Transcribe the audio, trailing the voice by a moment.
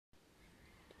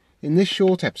In this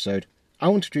short episode, I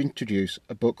want to introduce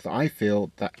a book that I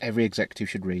feel that every executive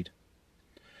should read.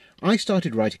 I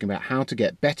started writing about how to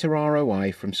get better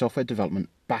ROI from software development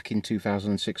back in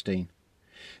 2016.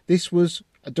 This was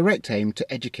a direct aim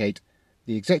to educate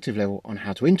the executive level on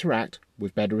how to interact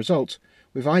with better results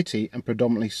with IT and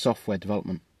predominantly software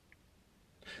development.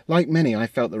 Like many, I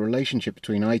felt the relationship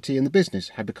between IT and the business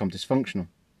had become dysfunctional,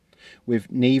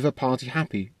 with neither party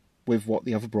happy with what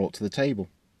the other brought to the table.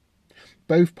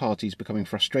 Both parties becoming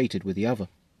frustrated with the other.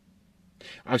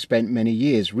 I've spent many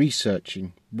years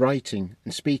researching, writing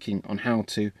and speaking on how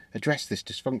to address this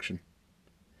dysfunction.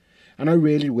 And I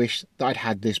really wish that I'd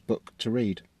had this book to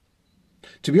read.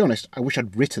 To be honest, I wish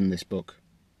I'd written this book.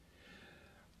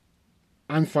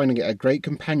 I'm finding it a great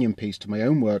companion piece to my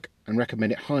own work and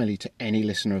recommend it highly to any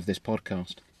listener of this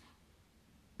podcast.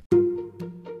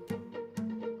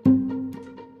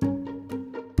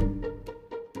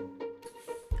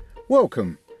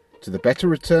 Welcome to the Better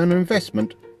Return on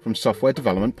Investment from Software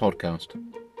Development podcast.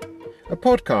 A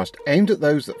podcast aimed at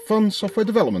those that fund software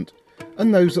development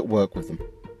and those that work with them.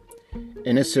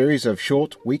 In a series of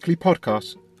short weekly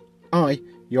podcasts, I,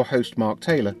 your host Mark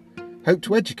Taylor, hope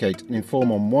to educate and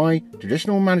inform on why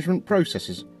traditional management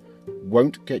processes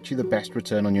won't get you the best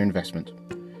return on your investment.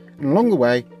 And along the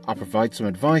way, I'll provide some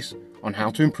advice on how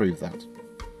to improve that.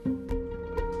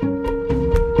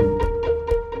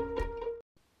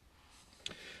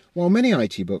 While many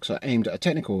IT books are aimed at a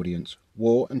technical audience,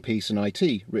 War and Peace in IT,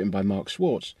 written by Mark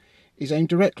Schwartz, is aimed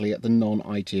directly at the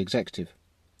non-IT executive,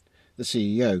 the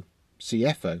CEO,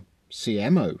 CFO,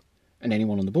 CMO, and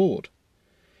anyone on the board.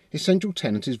 His central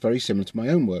tenet is very similar to my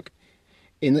own work,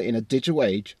 in that in a digital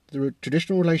age, the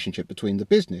traditional relationship between the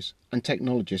business and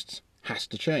technologists has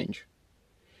to change.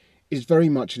 It is very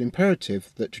much an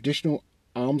imperative that traditional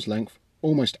arm's length,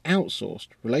 almost outsourced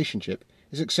relationship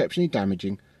is exceptionally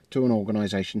damaging to an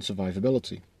organisation's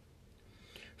survivability.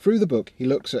 Through the book, he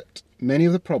looks at many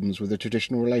of the problems with the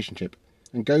traditional relationship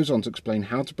and goes on to explain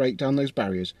how to break down those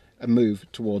barriers and move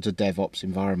towards a DevOps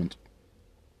environment.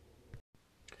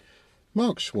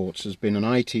 Mark Schwartz has been an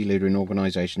IT leader in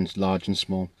organisations large and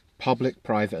small, public,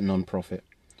 private and non-profit.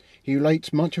 He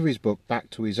relates much of his book back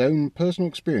to his own personal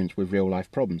experience with real-life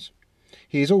problems.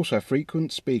 He is also a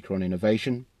frequent speaker on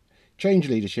innovation, change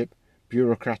leadership,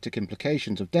 bureaucratic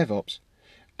implications of DevOps,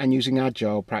 and using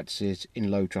agile practices in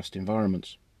low-trust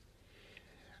environments.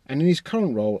 And in his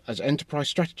current role as enterprise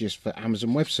strategist for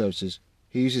Amazon Web Services,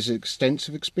 he uses his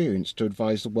extensive experience to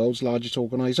advise the world's largest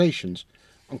organisations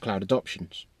on cloud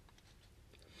adoptions.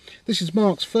 This is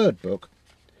Mark's third book.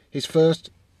 His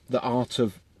first, The Art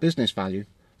of Business Value,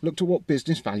 looked at what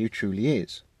business value truly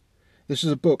is. This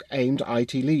is a book aimed at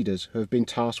IT leaders who have been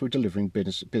tasked with delivering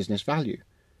business value,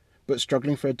 but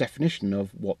struggling for a definition of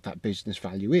what that business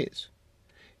value is.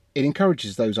 It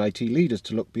encourages those IT leaders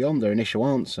to look beyond their initial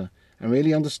answer and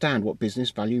really understand what business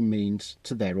value means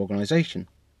to their organisation,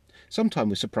 sometimes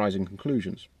with surprising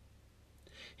conclusions.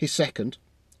 His second,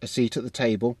 A Seat at the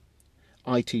Table,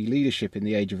 IT Leadership in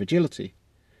the Age of Agility,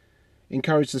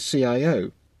 encourages the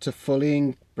CIO to fully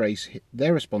embrace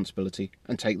their responsibility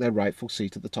and take their rightful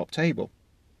seat at the top table.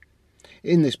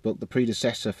 In this book, the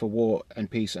predecessor for War and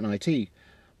Peace and IT,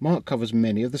 Mark covers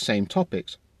many of the same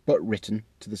topics, but written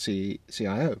to the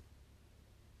CIO.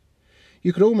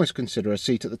 You could almost consider A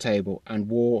Seat at the Table and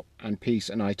War and Peace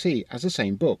and IT as the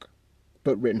same book,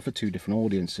 but written for two different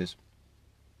audiences.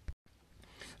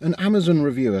 An Amazon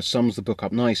reviewer sums the book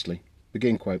up nicely.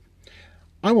 Begin quote,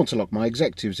 "I want to lock my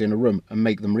executives in a room and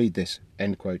make them read this,"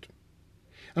 end quote.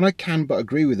 And I can but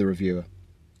agree with the reviewer.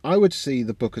 I would see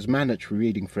the book as mandatory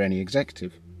reading for any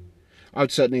executive. I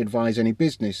would certainly advise any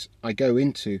business I go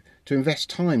into to invest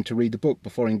time to read the book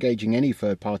before engaging any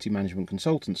third-party management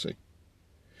consultancy.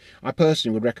 I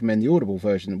personally would recommend the Audible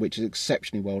version, which is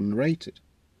exceptionally well narrated.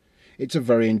 It's a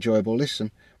very enjoyable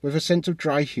listen, with a sense of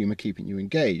dry humour keeping you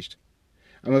engaged.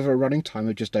 And with a running time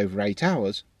of just over 8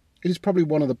 hours, it is probably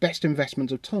one of the best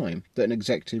investments of time that an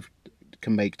executive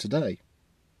can make today.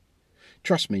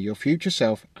 Trust me, your future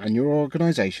self and your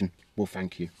organisation will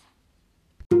thank you.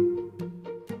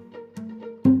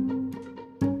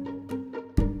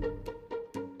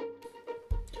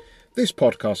 This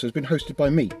podcast has been hosted by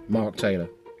me, Mark Taylor.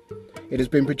 It has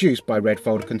been produced by Red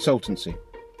Folder Consultancy,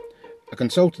 a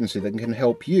consultancy that can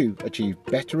help you achieve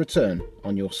better return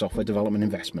on your software development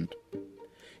investment.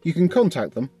 You can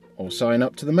contact them or sign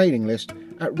up to the mailing list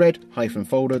at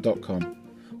red-folder.com,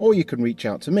 or you can reach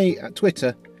out to me at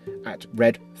Twitter at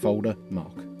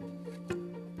redfoldermark.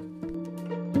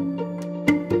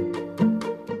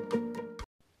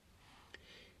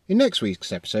 In next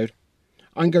week's episode,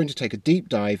 I'm going to take a deep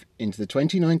dive into the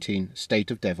 2019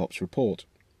 State of DevOps report.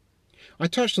 I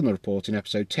touched on the report in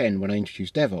episode 10 when I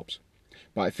introduced DevOps,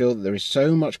 but I feel that there is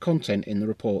so much content in the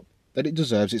report that it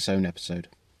deserves its own episode.